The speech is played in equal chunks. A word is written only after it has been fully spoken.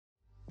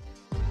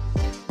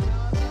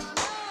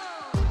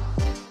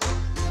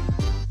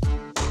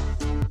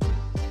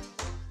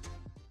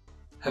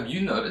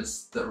you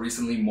noticed that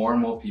recently more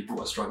and more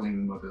people are struggling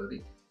with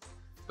mobility?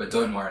 But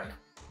don't worry,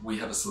 we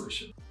have a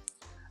solution.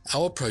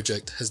 Our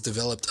project has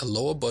developed a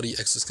lower body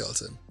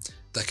exoskeleton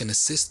that can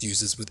assist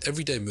users with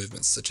everyday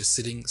movements such as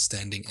sitting,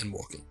 standing, and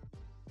walking.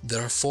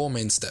 There are 4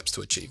 main steps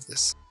to achieve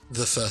this.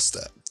 The first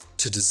step,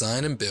 to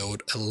design and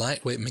build a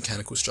lightweight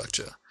mechanical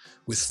structure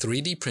with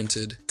 3D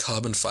printed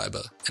carbon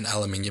fiber and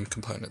aluminium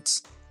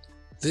components.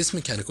 This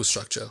mechanical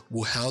structure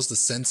will house the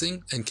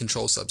sensing and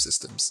control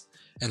subsystems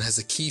and has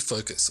a key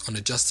focus on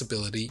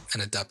adjustability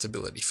and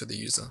adaptability for the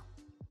user.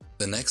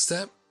 The next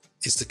step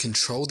is to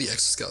control the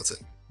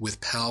exoskeleton with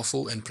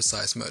powerful and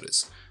precise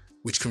motors,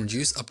 which can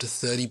reduce up to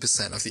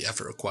 30% of the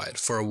effort required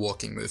for a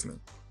walking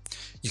movement.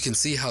 You can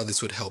see how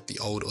this would help the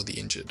old or the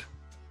injured.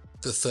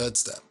 The third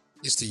step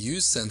is to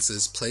use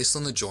sensors placed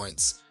on the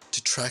joints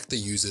to track the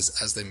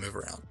users as they move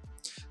around.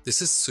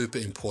 This is super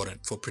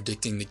important for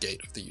predicting the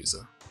gait of the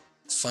user.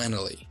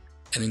 Finally,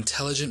 an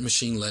intelligent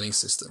machine learning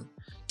system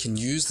can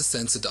use the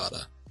sensor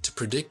data to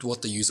predict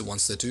what the user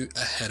wants to do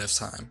ahead of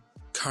time.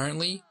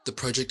 Currently, the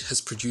project has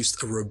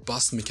produced a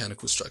robust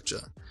mechanical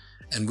structure,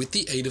 and with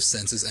the aid of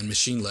sensors and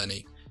machine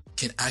learning,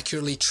 can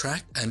accurately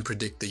track and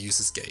predict the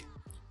user's gait.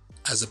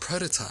 As a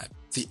prototype,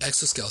 the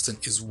exoskeleton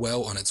is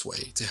well on its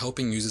way to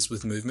helping users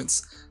with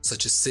movements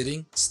such as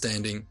sitting,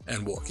 standing,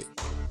 and walking.